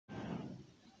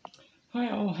Hi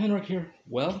all, Henrik here.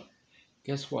 Well,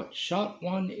 guess what? Shot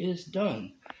one is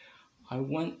done. I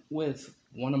went with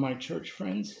one of my church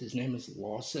friends. His name is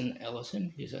Lawson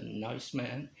Ellison. He's a nice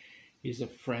man. He's a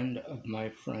friend of my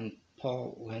friend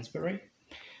Paul Lansbury.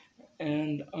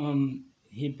 And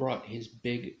he brought his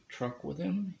big truck with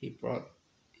him. He brought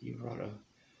a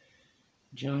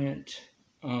giant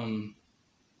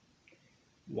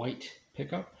white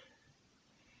pickup,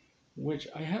 which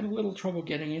I had a little trouble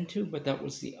getting into, but that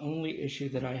was the only issue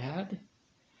that I had.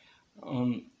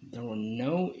 There were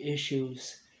no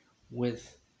issues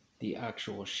with the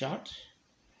actual shot.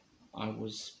 I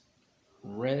was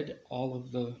read all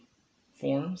of the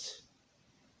forms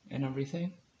and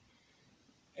everything,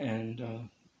 and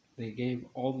they gave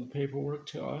all the paperwork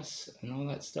to us and all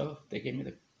that stuff. They gave me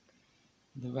the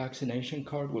vaccination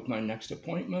card with my next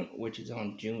appointment, which is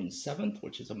on June 7th,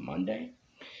 which is a Monday.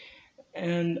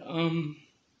 And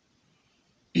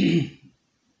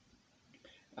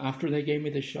after they gave me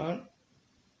the shot,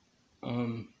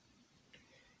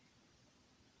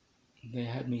 they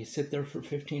had me sit there for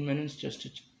 15 minutes just to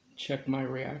check my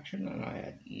reaction, and I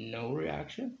had no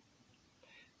reaction.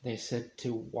 They said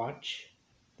to watch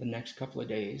the next couple of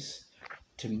days,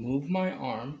 to move my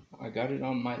arm. I got it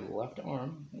on my left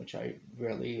arm, which I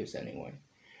rarely use anyway,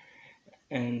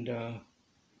 and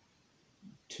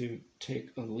to take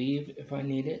a leave if I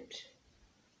need it,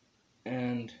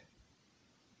 and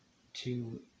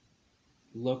to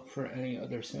look for any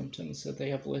other symptoms that they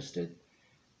have listed.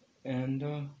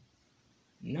 And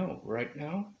no, right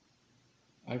now,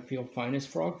 I feel fine as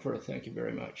frog fur, thank you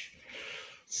very much.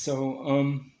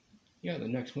 So, yeah, the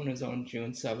next one is on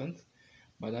June 7th.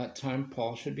 By that time,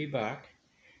 Paul should be back,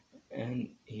 and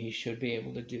he should be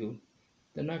able to do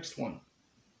the next one.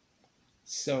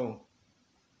 So,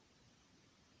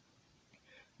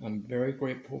 I'm very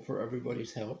grateful for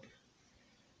everybody's help,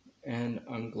 and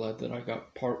I'm glad that I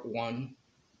got part one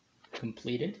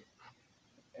completed,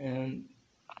 and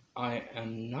I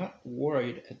am not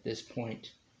worried at this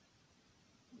point,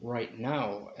 right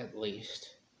now at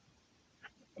least,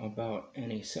 about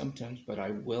any symptoms, but I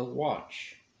will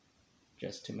watch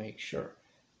just to make sure.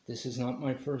 This is not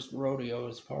my first rodeo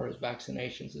as far as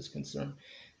vaccinations is concerned.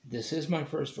 This is my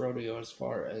first rodeo as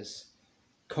far as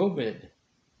COVID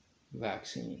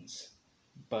vaccines,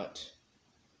 but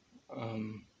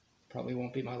probably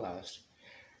won't be my last.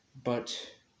 But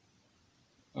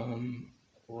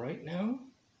right now,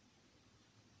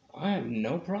 I have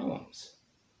no problems.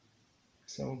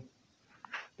 So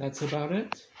that's about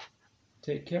it.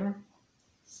 Take care.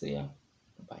 See ya.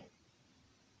 Bye.